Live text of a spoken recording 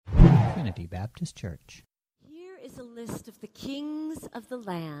Trinity Baptist Church. Here is a list of the kings of the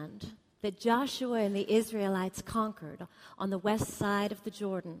land that Joshua and the Israelites conquered on the west side of the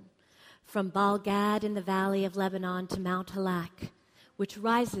Jordan, from Baal-Gad in the valley of Lebanon to Mount Halak, which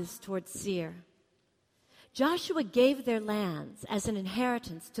rises towards Seir. Joshua gave their lands as an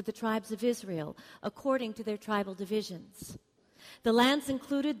inheritance to the tribes of Israel according to their tribal divisions. The lands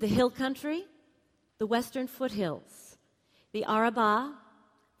included the hill country, the western foothills, the Arabah,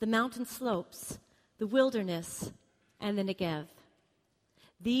 the mountain slopes, the wilderness, and the Negev.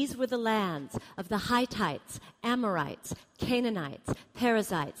 These were the lands of the Hittites, Amorites, Canaanites,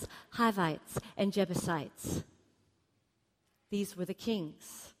 Perizzites, Hivites, and Jebusites. These were the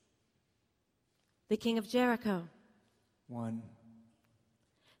kings. The king of Jericho. 1.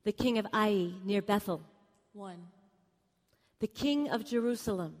 The king of Ai near Bethel. 1. The king of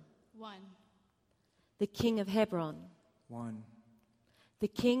Jerusalem. 1. The king of Hebron. 1. The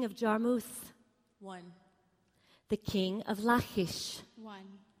king of Jarmuth. 1. The king of Lachish. 1.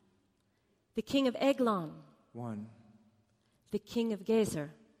 The king of Eglon. 1. The king of Gezer.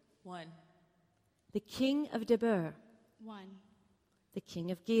 1. The king of Debir. 1. The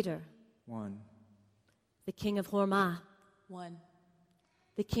king of Geder. 1. The king of Hormah. 1.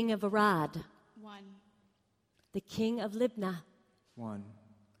 The king of Arad. 1. The king of Libnah. 1.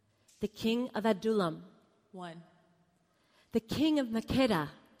 The king of Adullam. 1. The king of Makkedah.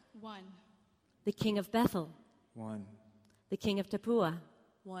 1. The king of Bethel. 1. The king of Tappuah.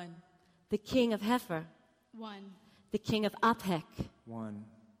 1. The king of Hepher. 1. The king of Aphek. 1.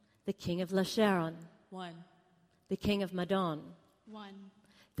 The king of Lasharon. 1. The king of Madon. 1.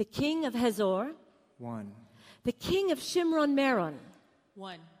 The king of Hazor. 1. The king of Shimron Meron.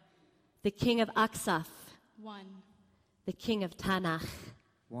 1. The king of Aksaph. 1. The king of Tanach.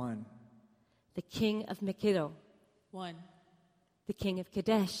 1. The king of Megiddo. 1. The king of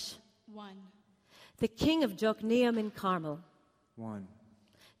Kadesh. 1. The king of Jokneam in Carmel. 1.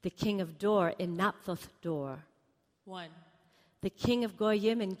 The king of Dor in Naphthoth Dor. 1. The king of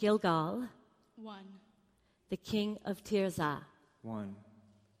Goyim in Gilgal. 1. The king of Tirzah. 1.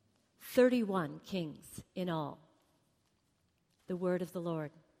 31 kings in all. The word of the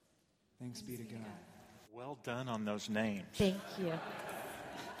Lord. Thanks be to God. Well done on those names. Thank you.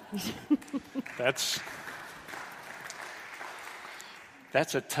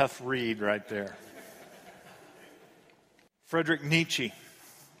 That's a tough read right there. Friedrich Nietzsche.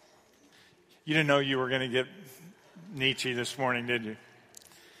 You didn't know you were going to get Nietzsche this morning, did you?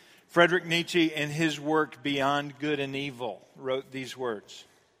 Friedrich Nietzsche, in his work Beyond Good and Evil, wrote these words.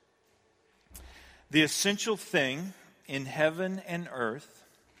 The essential thing in heaven and earth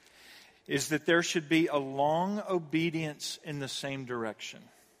is that there should be a long obedience in the same direction.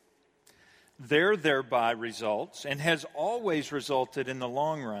 There thereby results, and has always resulted in the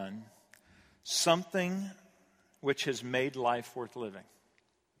long run, something which has made life worth living.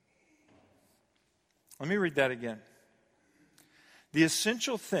 Let me read that again. The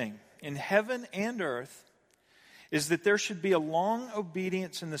essential thing in heaven and earth is that there should be a long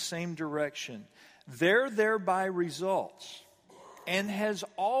obedience in the same direction. There thereby results, and has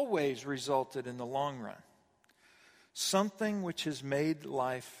always resulted in the long run, something which has made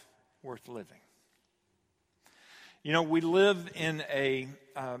life worth living. You know, we live in a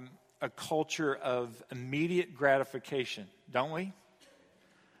culture of immediate gratification, don't we?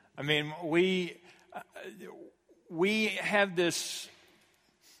 I mean, we have this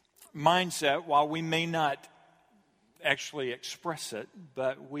mindset, while we may not actually express it,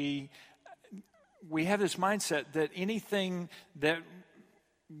 but we have this mindset that anything that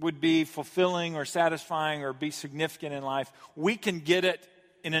would be fulfilling or satisfying or be significant in life, we can get it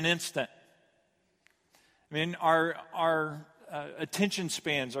in an instant. I mean, our attention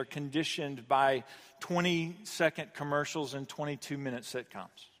spans are conditioned by 20-second commercials and 22-minute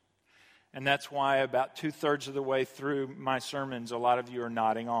sitcoms. And that's why about 2/3 of the way through my sermons, a lot of you are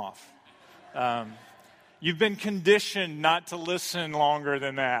nodding off. You've been conditioned not to listen longer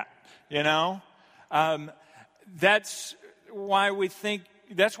than that, you know? That's why we play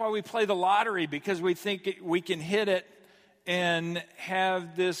the lottery, because we think we can hit it and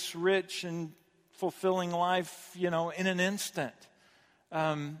have this rich and fulfilling life, you know, in an instant.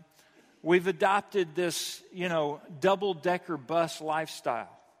 We've adopted this, you know, double-decker bus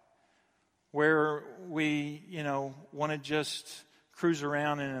lifestyle where we, you know, want to just cruise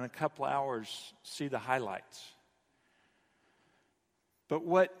around and in a couple hours see the highlights. But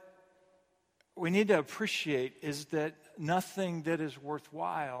what we need to appreciate is that nothing that is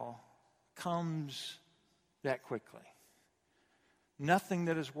worthwhile comes that quickly. Nothing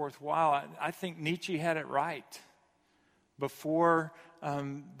that is worthwhile. I think Nietzsche had it right. before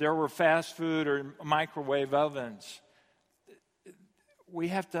there were fast food or microwave ovens. We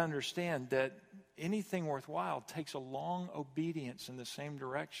have to understand that anything worthwhile takes a long obedience in the same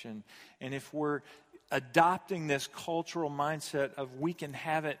direction. And if we're adopting this cultural mindset of we can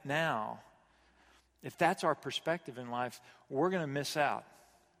have it now, if that's our perspective in life, we're going to miss out.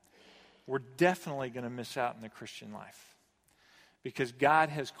 We're definitely going to miss out in the Christian life. Because God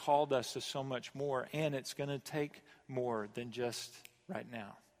has called us to so much more, and it's going to take more than just right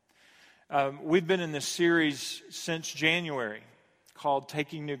now. We've been in this series since January called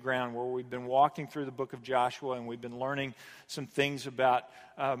Taking New Ground, where we've been walking through the book of Joshua, and we've been learning some things about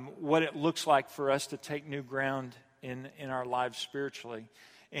what it looks like for us to take new ground in our lives spiritually.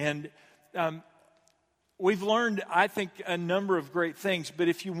 And we've learned, I think, a number of great things, but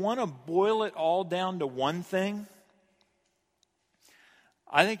if you want to boil it all down to one thing,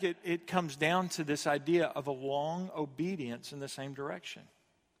 I think it comes down to this idea of a long obedience in the same direction.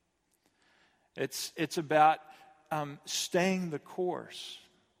 It's about staying the course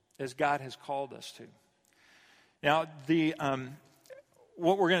as God has called us to. Now,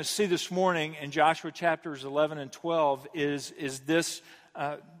 what we're going to see this morning in Joshua chapters 11 and 12 is this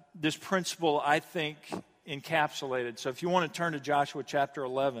principle, I think, encapsulated. So if you want to turn to Joshua chapter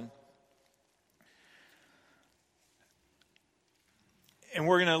 11. And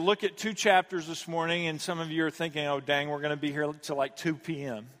we're going to look at 2 chapters this morning, and some of you are thinking, oh, dang, we're going to be here till like 2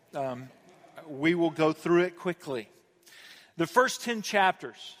 p.m. We will go through it quickly. The first 10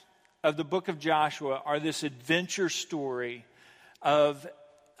 chapters of the book of Joshua are this adventure story of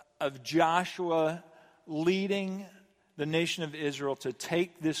Joshua leading the nation of Israel to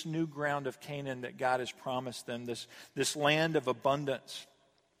take this new ground of Canaan that God has promised them, this land of abundance.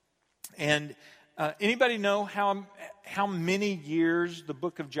 And anybody know how many years the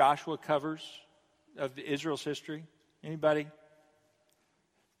book of Joshua covers of Israel's history? Anybody?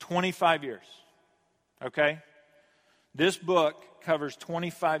 25 years. Okay? This book covers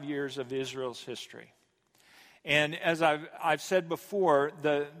 25 years of Israel's history. And as I've said before,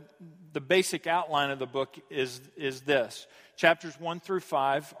 the basic outline of the book is this. Chapters 1 through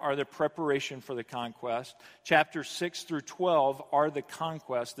 5 are the preparation for the conquest. Chapters 6 through 12 are the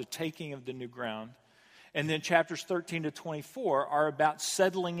conquest, the taking of the new ground. And then chapters 13 to 24 are about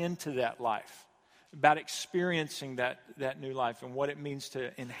settling into that life, about experiencing that new life and what it means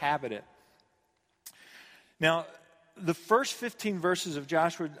to inhabit it. Now, the first 15 verses of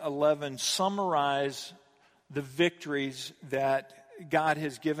Joshua 11 summarize the victories that God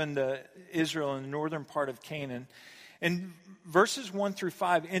has given to Israel in the northern part of Canaan. And verses 1 through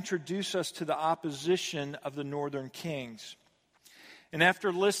 5 introduce us to the opposition of the northern kings. And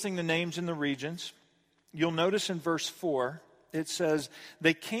after listing the names and the regions, you'll notice in verse 4, it says,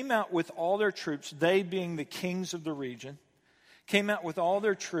 they came out with all their troops, they being the kings of the region, came out with all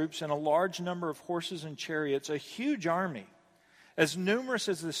their troops and a large number of horses and chariots, a huge army, as numerous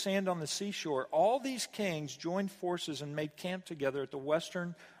as the sand on the seashore. All these kings joined forces and made camp together at the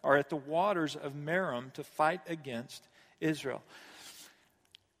waters of Merom to fight against Israel.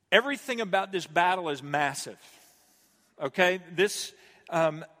 Everything about this battle is massive. Okay? This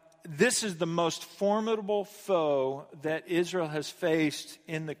is the most formidable foe that Israel has faced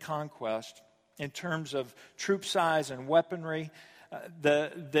in the conquest in terms of troop size and weaponry.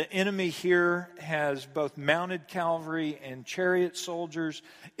 The enemy here has both mounted cavalry and chariot soldiers.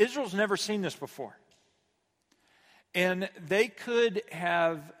 Israel's never seen this before. And they could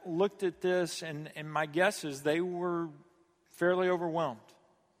have looked at this, and my guess is they were fairly overwhelmed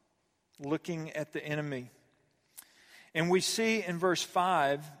looking at the enemy. And we see in verse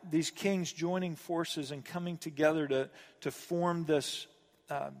 5 these kings joining forces and coming together to form this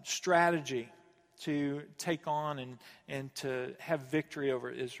strategy to take on and to have victory over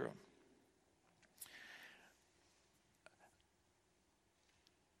Israel.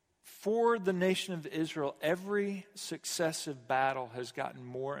 For the nation of Israel, every successive battle has gotten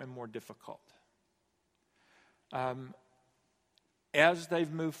more and more difficult. As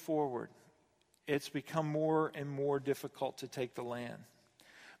they've moved forward, it's become more and more difficult to take the land.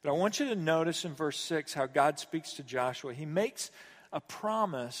 But I want you to notice in verse 6 how God speaks to Joshua. He makes a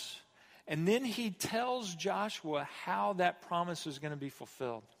promise, and then he tells Joshua how that promise is going to be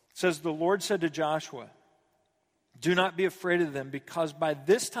fulfilled. It says, the Lord said to Joshua, do not be afraid of them, because by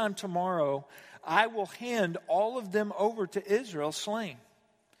this time tomorrow I will hand all of them over to Israel slain.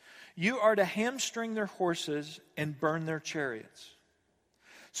 You are to hamstring their horses and burn their chariots.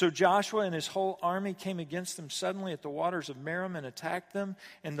 So Joshua and his whole army came against them suddenly at the waters of Merom and attacked them,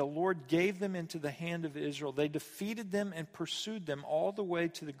 and the Lord gave them into the hand of Israel. They defeated them and pursued them all the way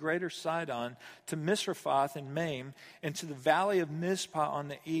to the greater Sidon, to Misrephoth and Maim, and to the valley of Mizpah on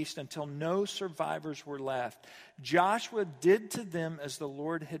the east, until no survivors were left. Joshua did to them as the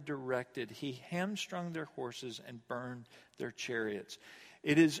Lord had directed. He hamstrung their horses and burned their chariots.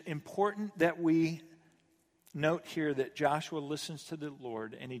 It is important that we note here that Joshua listens to the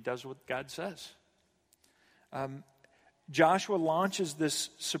Lord and he does what God says. Joshua launches this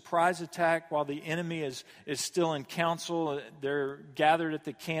surprise attack while the enemy is still in council. They're gathered at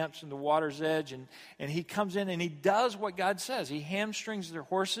the camps and the water's edge, and he comes in and he does what God says. He hamstrings their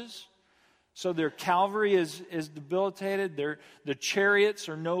horses, so their cavalry is debilitated. The chariots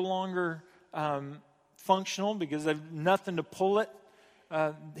are no longer functional because they have nothing to pull it.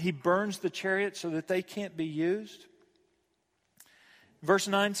 He burns the chariot so that they can't be used. Verse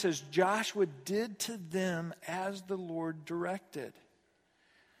 9 says, Joshua did to them as the Lord directed.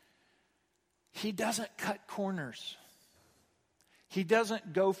 He doesn't cut corners. He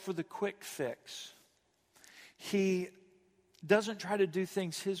doesn't go for the quick fix. He doesn't try to do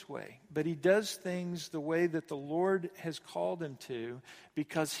things his way, but he does things the way that the Lord has called him to,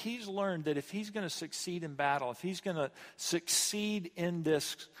 because he's learned that if he's going to succeed in battle, if he's going to succeed in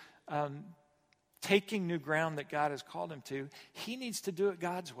this taking new ground that God has called him to, he needs to do it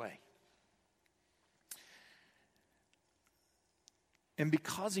God's way. And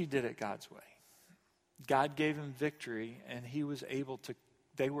because he did it God's way, God gave him victory, and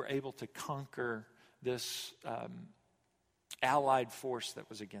they were able to conquer this allied force that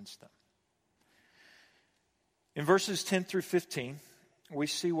was against them. In verses 10 through 15, we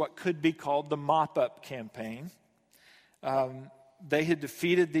see what could be called the mop-up campaign. They had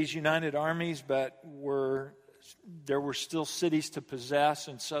defeated these united armies, but there were still cities to possess,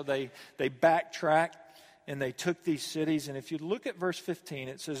 and so they backtracked and they took these cities. And if you look at verse 15,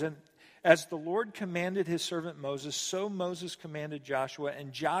 it says, "And as the Lord commanded his servant Moses, so Moses commanded Joshua,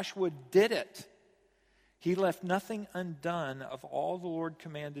 and Joshua did it. He left nothing undone of all the Lord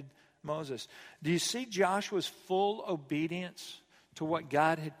commanded Moses." Do you see Joshua's full obedience to what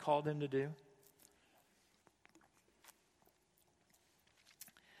God had called him to do?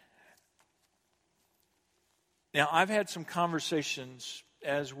 Now, I've had some conversations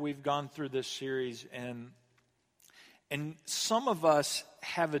as we've gone through this series, and some of us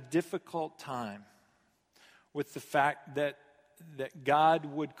have a difficult time with the fact that God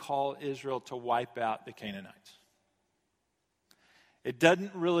would call Israel to wipe out the Canaanites. It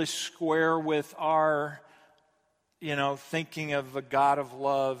doesn't really square with our, thinking of a God of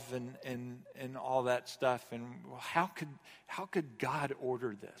love and all that stuff. And how could God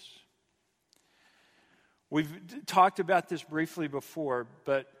order this? We've talked about this briefly before,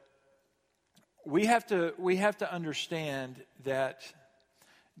 but we have to understand that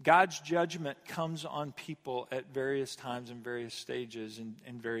God's judgment comes on people at various times and various stages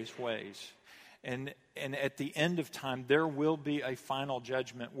in various ways. And at the end of time, there will be a final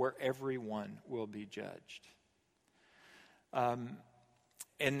judgment where everyone will be judged.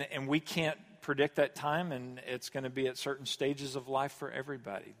 And we can't predict that time, and it's going to be at certain stages of life for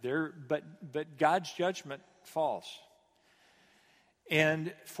everybody. But God's judgment falls.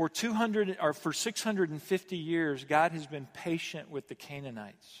 And for 650 years, God has been patient with the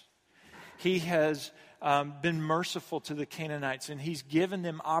Canaanites. He has been merciful to the Canaanites, and he's given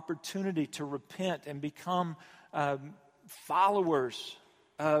them opportunity to repent and become followers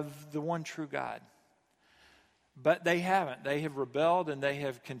of the one true God. But they haven't. They have rebelled, and they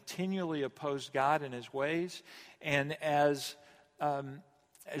have continually opposed God and his ways. And as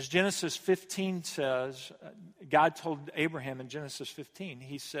Genesis 15 says, God told Abraham in Genesis 15,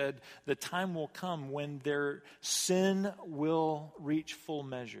 he said, the time will come when their sin will reach full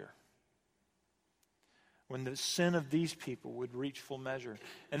measure. When the sin of these people would reach full measure.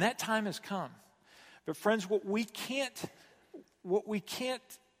 And that time has come. But friends, what we can't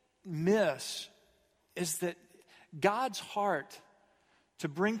miss is that God's heart to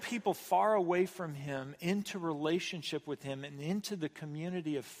bring people far away from him into relationship with him and into the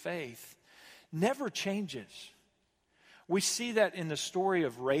community of faith never changes. We see that in the story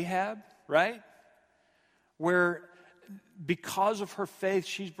of Rahab, right? Where because of her faith,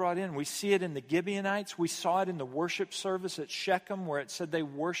 she's brought in. We see it in the Gibeonites. We saw it in the worship service at Shechem where it said they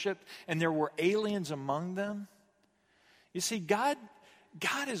worshiped and there were aliens among them. You see, God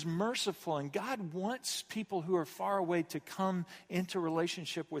is merciful, and God wants people who are far away to come into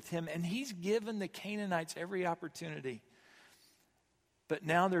relationship with him, and he's given the Canaanites every opportunity. But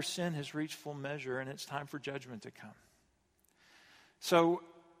now their sin has reached full measure, and it's time for judgment to come. So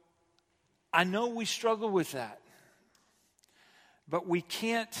I know we struggle with that. But we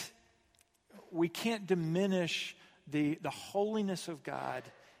can't diminish the holiness of God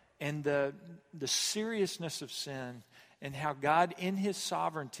and the seriousness of sin, and how God in His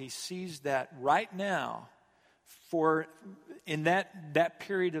sovereignty sees that right now, in that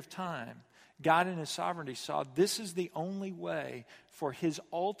period of time, God in His sovereignty saw this is the only way for His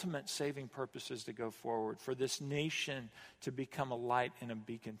ultimate saving purposes to go forward, for this nation to become a light and a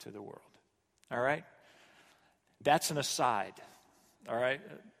beacon to the world. All right? That's an aside. All right?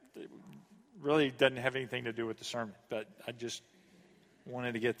 It really doesn't have anything to do with the sermon, but I just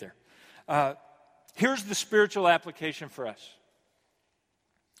wanted to get there. Here's the spiritual application for us.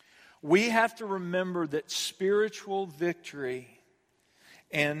 We have to remember that spiritual victory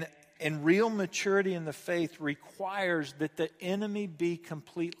and real maturity in the faith requires that the enemy be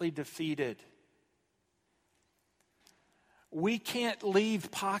completely defeated. We can't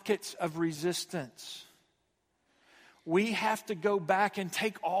leave pockets of resistance. We have to go back and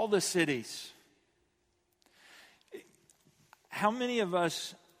take all the cities. How many of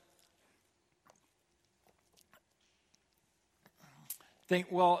us think,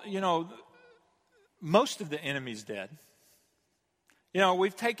 well, most of the enemy's dead.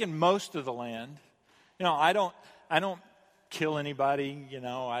 We've taken most of the land. I don't kill anybody.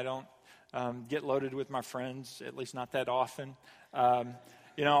 I don't get loaded with my friends, at least not that often. I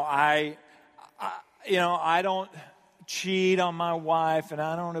don't cheat on my wife, and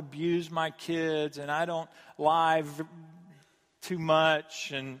I don't abuse my kids, and I don't lie too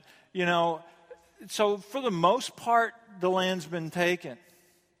much, and so for the most part, the land's been taken.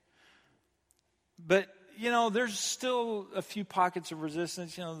 But there's still a few pockets of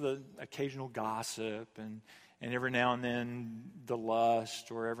resistance. The occasional gossip, and every now and then the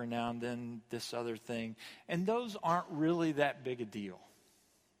lust, or every now and then this other thing, and those aren't really that big a deal.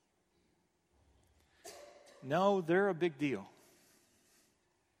 No, they're a big deal.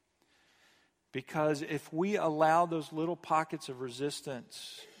 Because if we allow those little pockets of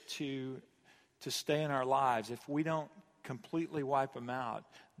resistance to stay in our lives, if we don't completely wipe them out,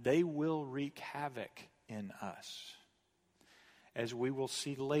 they will wreak havoc in us, as we will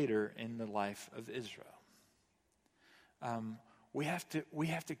see later in the life of Israel. We have to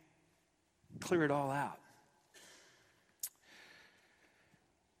clear it all out.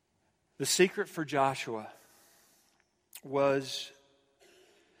 The secret for Joshua was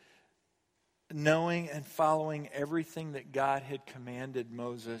knowing and following everything that God had commanded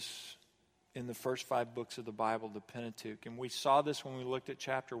Moses in the first 5 books of the Bible, the Pentateuch. And we saw this when we looked at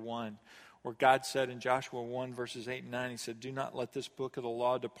chapter 1, where God said in Joshua 1, verses 8 and 9, He said, "Do not let this book of the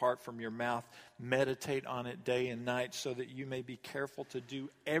law depart from your mouth. Meditate on it day and night, so that you may be careful to do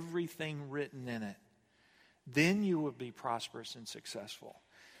everything written in it. Then you will be prosperous and successful."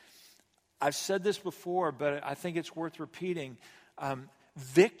 I've said this before, but I think it's worth repeating.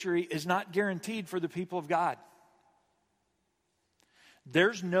 Victory is not guaranteed for the people of God.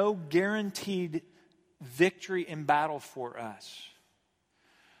 There's no guaranteed victory in battle for us.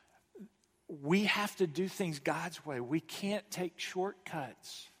 We have to do things God's way. We can't take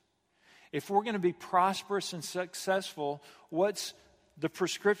shortcuts. If we're going to be prosperous and successful, what's the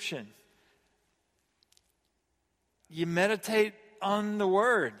prescription? You meditate on the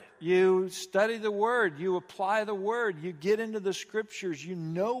Word. You study the Word. You apply the Word. You get into the Scriptures. You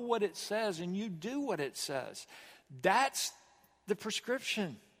know what it says, and you do what it says. That's the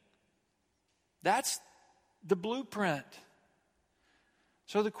prescription. That's the blueprint.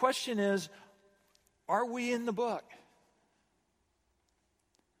 So the question is, are we in the book?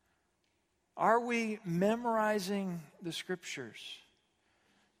 Are we memorizing the Scriptures?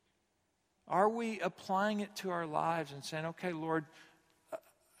 Are we applying it to our lives and saying, okay, Lord,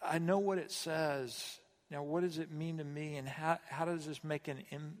 I know what it says. Now, what does it mean to me? And how does this make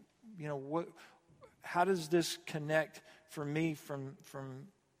how does this connect for me from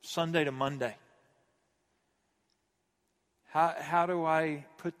Sunday to Monday? How do I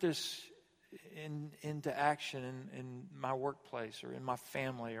put this into action in my workplace, or in my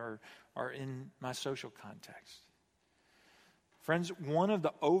family, or in my social context? Friends, one of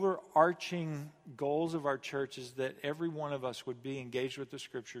the overarching goals of our church is that every one of us would be engaged with the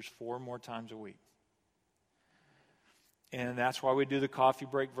Scriptures 4 more times a week. And that's why we do the coffee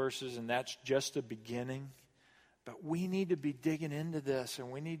break verses, and that's just a beginning. But we need to be digging into this,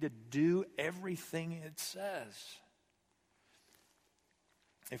 and we need to do everything it says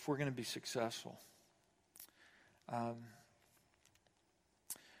if we're going to be successful.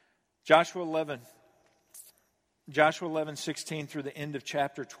 Joshua 11. Joshua 11:16 through the end of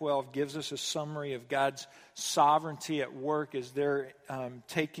chapter 12 gives us a summary of God's sovereignty at work as they're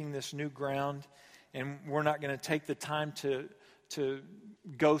taking this new ground. And we're not going to take the time to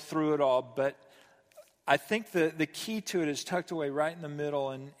go through it all, but I think the key to it is tucked away right in the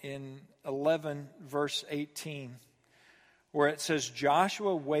middle in 11 verse 18, where it says,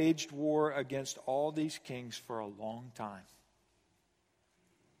 Joshua waged war against all these kings for a long time.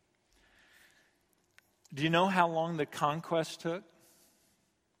 Do you know how long the conquest took?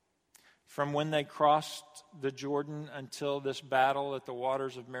 From when they crossed the Jordan until this battle at the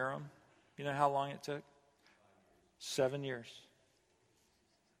waters of Merom? You know how long it took? 7 years.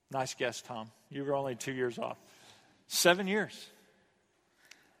 Nice guess, Tom. You were only 2 years off. 7 years.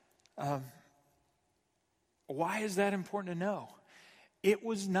 Why is that important to know? It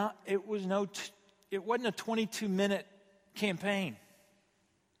wasn't a 22-minute campaign.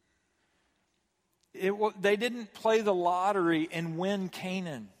 They didn't play the lottery and win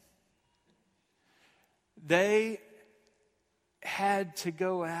Canaan. They had to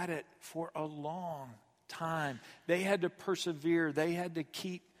go at it for a long time. They had to persevere. They had to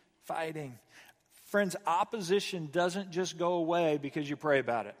keep fighting. Friends, opposition doesn't just go away because you pray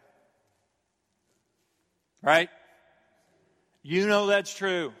about it. Right? You know that's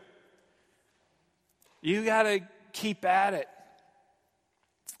true. You got to keep at it.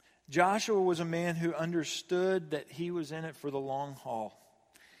 Joshua was a man who understood that he was in it for the long haul.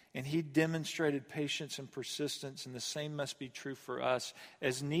 And he demonstrated patience and persistence, and the same must be true for us.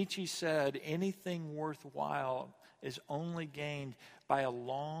 As Nietzsche said, anything worthwhile is only gained by a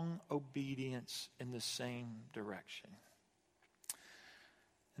long obedience in the same direction.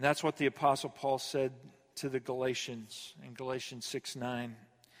 And that's what the Apostle Paul said to the Galatians in Galatians 6:9.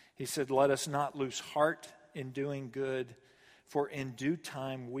 He said, let us not lose heart in doing good, for in due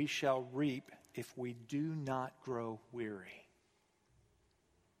time we shall reap if we do not grow weary.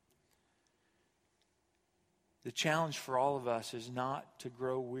 The challenge for all of us is not to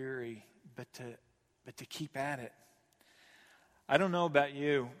grow weary, but to keep at it. I don't know about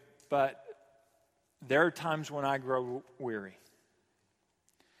you, but there are times when I grow weary.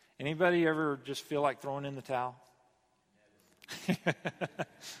 Anybody ever just feel like throwing in the towel?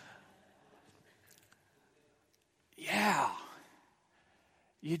 Yeah.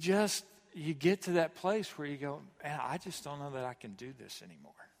 You get to that place where you go, man, I just don't know that I can do this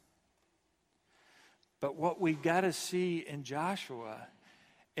anymore. But what we've got to see in Joshua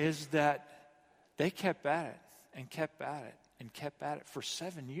is that they kept at it and kept at it and kept at it for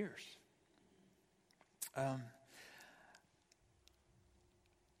 7 years.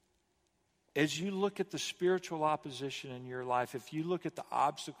 As you look at the spiritual opposition in your life, if you look at the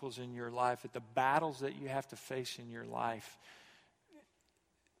obstacles in your life, at the battles that you have to face in your life,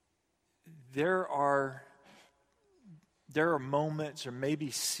 there are moments or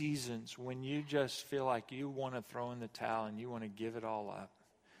maybe seasons when you just feel like you want to throw in the towel and you want to give it all up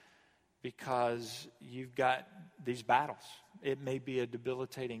because you've got these battles. It may be a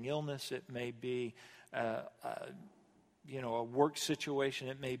debilitating illness. It may be a work situation.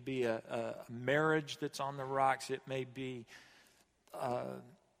 It may be a marriage that's on the rocks. It may be, an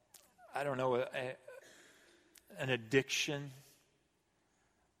addiction.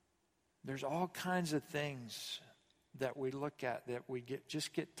 There's all kinds of things that we look at that we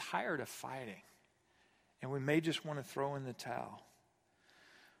just get tired of fighting. And we may just want to throw in the towel.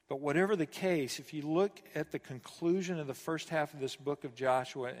 But whatever the case, if you look at the conclusion of the first half of this book of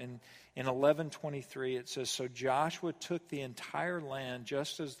Joshua in 11:23, it says, so Joshua took the entire land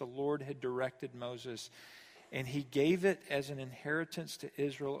just as the Lord had directed Moses, and he gave it as an inheritance to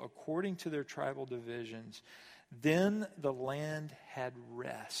Israel according to their tribal divisions. Then the land had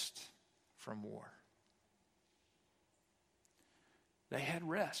rest from war. They had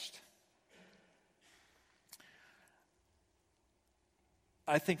rest.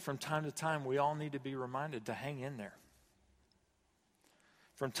 I think from time to time we all need to be reminded to hang in there.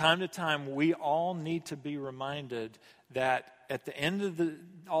 From time to time we all need to be reminded that at the end of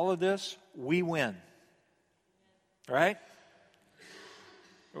all of this, we win. Right?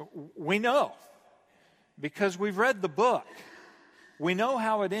 We know because we've read the book. We know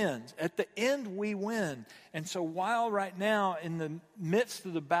how it ends. At the end, we win. And so while right now, in the midst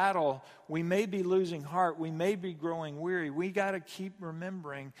of the battle, we may be losing heart, we may be growing weary, we got to keep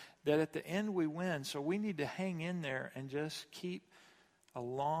remembering that at the end we win. So we need to hang in there and just keep a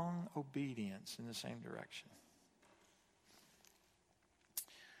long obedience in the same direction.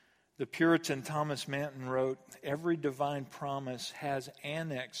 The Puritan Thomas Manton wrote, every divine promise has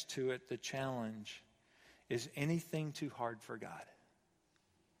annexed to it the challenge, is anything too hard for God?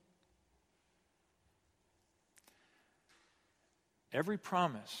 Every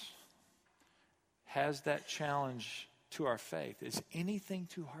promise has that challenge to our faith. Is anything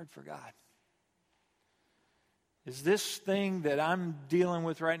too hard for God? Is this thing that I'm dealing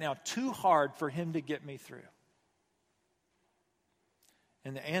with right now too hard for Him to get me through?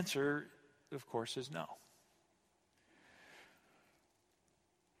 And the answer, of course, is no.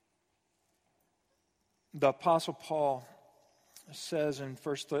 The Apostle Paul says in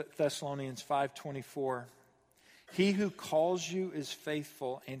 1 Thessalonians 5:24, He who calls you is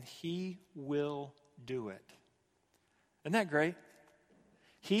faithful, and He will do it. Isn't that great?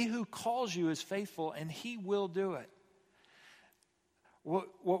 He who calls you is faithful, and He will do it.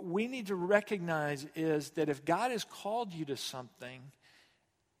 What we need to recognize is that if God has called you to something,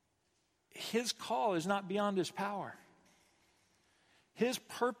 His call is not beyond His power. His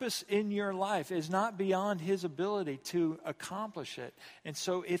purpose in your life is not beyond His ability to accomplish it. And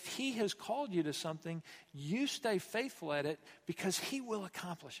so if He has called you to something, you stay faithful at it because He will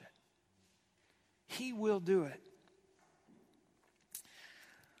accomplish it. He will do it.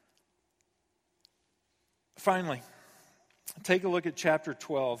 Finally, take a look at chapter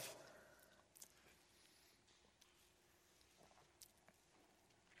 12.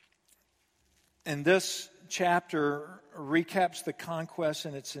 And this chapter recaps the conquest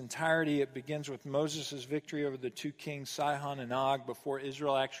in its entirety. It begins with Moses' victory over the two kings, Sihon and Og, before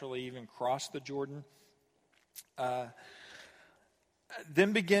Israel actually even crossed the Jordan. Then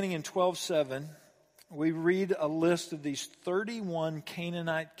beginning in 12:7, we read a list of these 31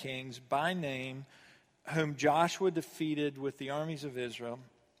 Canaanite kings by name whom Joshua defeated with the armies of Israel.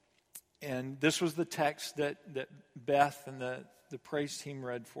 And this was the text that Beth and the praise team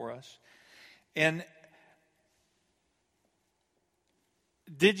read for us. And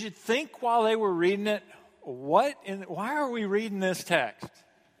did you think while they were reading it, why are we reading this text?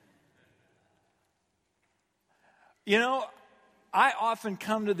 You know, I often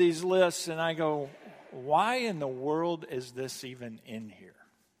come to these lists and I go, why in the world is this even in here?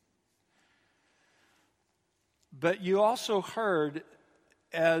 But you also heard,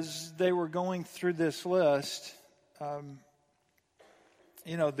 as they were going through this list,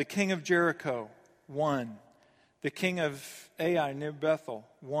 the king of Jericho, 1. The king of Ai near Bethel,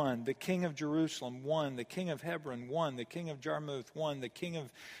 1. The king of Jerusalem, 1. The king of Hebron, 1. The king of Jarmuth, 1. The king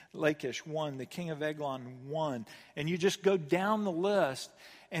of Lachish, 1. The king of Eglon, 1. And you just go down the list,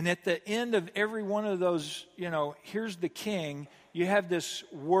 and at the end of every one of those, here's the king, you have this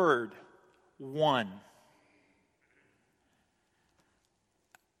word, 1.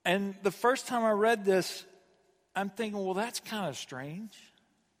 And the first time I read this, I'm thinking, well, that's kind of strange.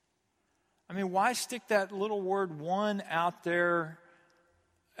 I mean, why stick that little word 1 out there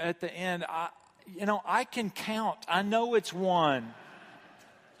at the end? I can count. I know it's 1.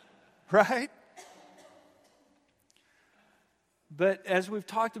 Right? But as we've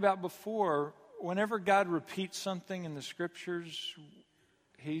talked about before, whenever God repeats something in the Scriptures,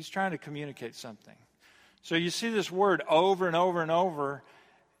 He's trying to communicate something. So you see this word over and over and over,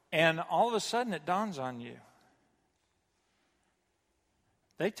 and all of a sudden it dawns on you.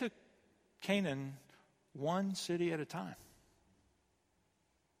 They took Canaan one city at a time.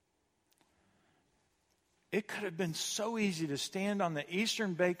 It could have been so easy to stand on the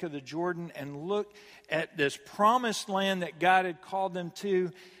eastern bank of the Jordan and look at this promised land that God had called them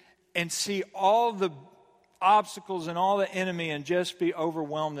to and see all the obstacles and all the enemy and just be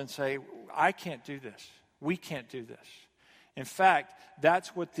overwhelmed and say, I can't do this. We can't do this. In fact,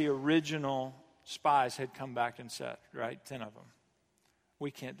 that's what the original spies had come back and said, right? 10 of them. We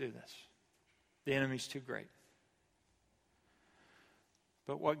can't do this. The enemy's too great.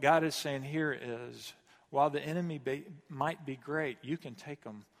 But what God is saying here is, while the enemy might be great, you can take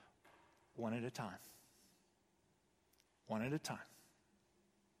them one at a time. One at a time.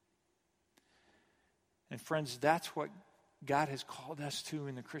 And friends, that's what God has called us to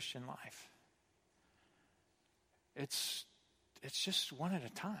in the Christian life. It's just one at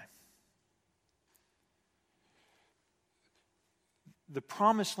a time. The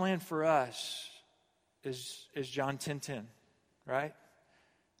promised land for us is John 10:10, right?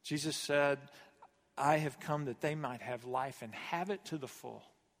 Jesus said, I have come that they might have life and have it to the full.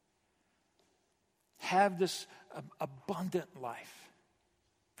 Have this abundant life.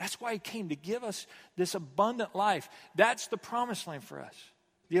 That's why He came, to give us this abundant life. That's the promised land for us.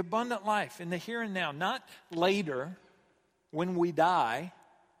 The abundant life in the here and now. Not later when we die,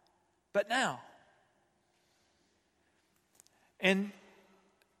 but now. And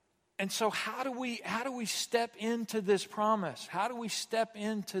so how do we step into this promise? How do we step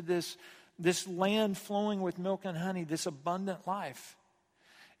into this land flowing with milk and honey, this abundant life?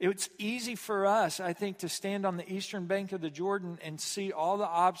 It's easy for us, I think, to stand on the eastern bank of the Jordan and see all the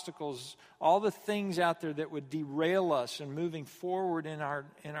obstacles, all the things out there that would derail us in moving forward in our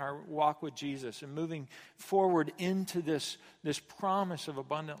walk with Jesus and moving forward into this promise of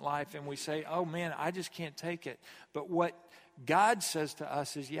abundant life. And we say, oh man, I just can't take it. But what God says to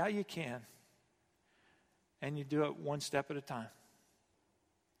us is, yeah, you can. And you do it one step at a time.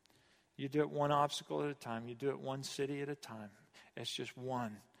 You do it one obstacle at a time. You do it one city at a time. It's just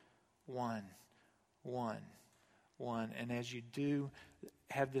one. And as you do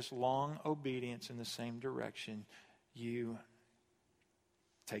have this long obedience in the same direction, you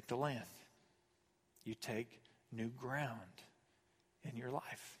take the land. You take new ground in your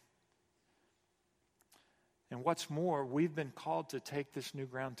life. And what's more, we've been called to take this new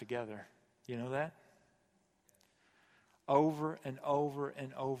ground together. You know that? Over and over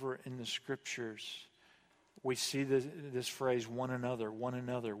and over in the Scriptures, we see this phrase, one another, one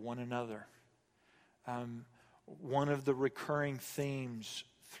another, one another. One of the recurring themes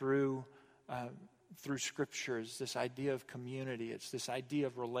through Scripture is this idea of community. It's this idea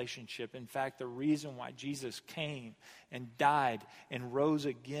of relationship. In fact, the reason why Jesus came and died and rose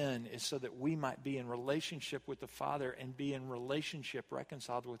again is so that we might be in relationship with the Father and be in relationship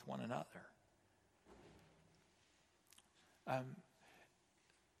reconciled with one another.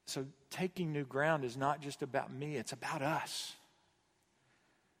 So taking new ground is not just about me, it's about us.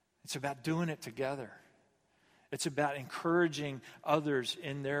 It's about doing it together. It's about encouraging others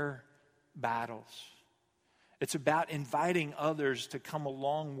in their battles. It's about inviting others to come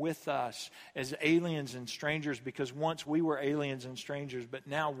along with us as aliens and strangers, because once we were aliens and strangers, but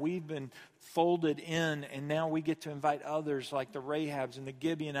now we've been folded in, and now we get to invite others like the Rahabs and the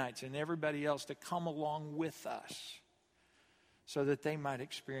Gibeonites and everybody else to come along with us, so that they might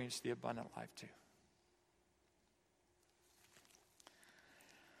experience the abundant life too.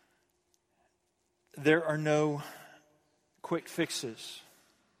 There are no quick fixes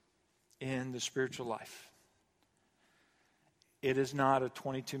in the spiritual life. It is not a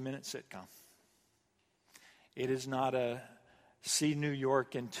 22-minute sitcom. It is not a see New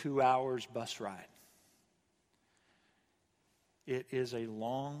York in 2 hours bus ride. It is a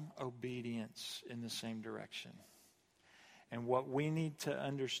long obedience in the same direction. And what we need to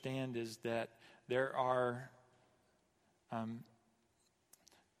understand is that there are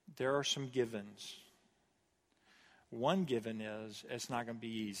some givens. One given is it's not going to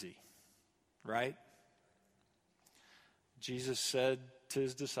be easy, right? Jesus said to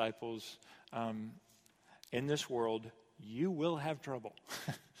his disciples, in this world, you will have trouble.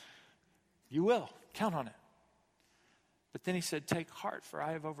 You will. Count on it. But then he said, take heart, for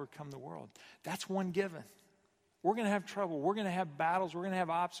I have overcome the world. That's one given. We're going to have trouble. We're going to have battles. We're going to have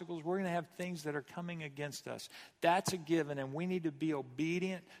obstacles. We're going to have things that are coming against us. That's a given, and we need to be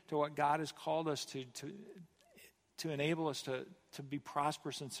obedient to what God has called us to enable us to be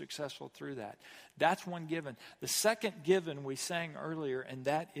prosperous and successful through that. That's one given. The second given we sang earlier, and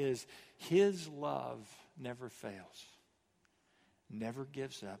that is his love never fails. Never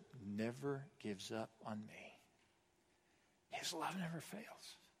gives up on me. His love never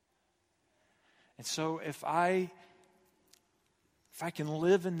fails. And so if I can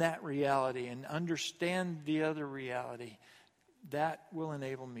live in that reality and understand the other reality, that will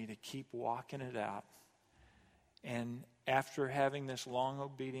enable me to keep walking it out. And after having this long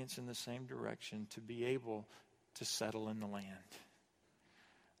obedience in the same direction, to be able to settle in the land.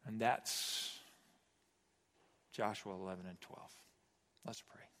 And that's Joshua 11 and 12. Let's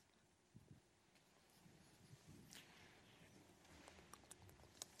pray.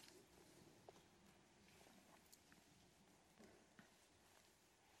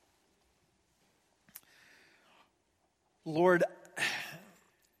 Lord,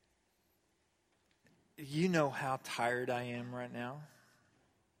 you know how tired I am right now.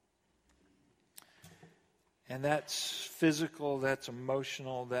 And that's physical, that's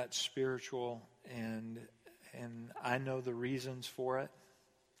emotional, that's spiritual, and I know the reasons for it.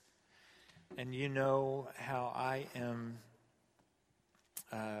 And you know how I am,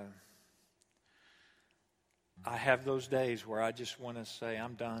 I have those days where I just want to say,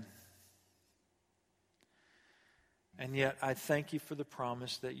 I'm done. And yet I thank you for the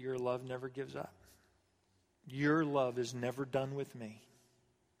promise that your love never gives up. Your love is never done with me.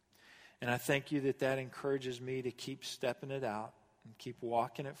 And I thank you that encourages me to keep stepping it out and keep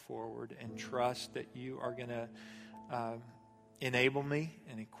walking it forward and trust that you are going to enable me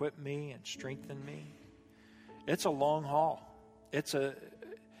and equip me and strengthen me. It's a long haul. It's a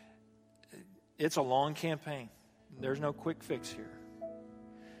long campaign. There's no quick fix here.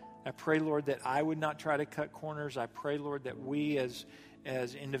 I pray, Lord, that I would not try to cut corners. I pray, Lord, that we as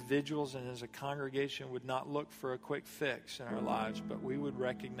as individuals and as a congregation would not look for a quick fix in our lives, but we would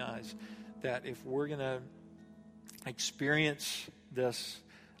recognize that if we're going to experience this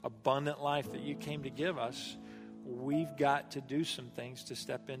abundant life that you came to give us, we've got to do some things to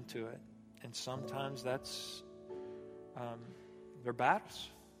step into it. And sometimes that's, they're battles.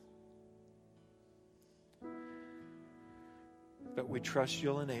 But we trust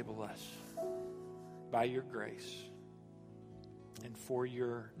you'll enable us by your grace and for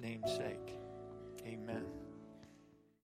your name's sake. Amen.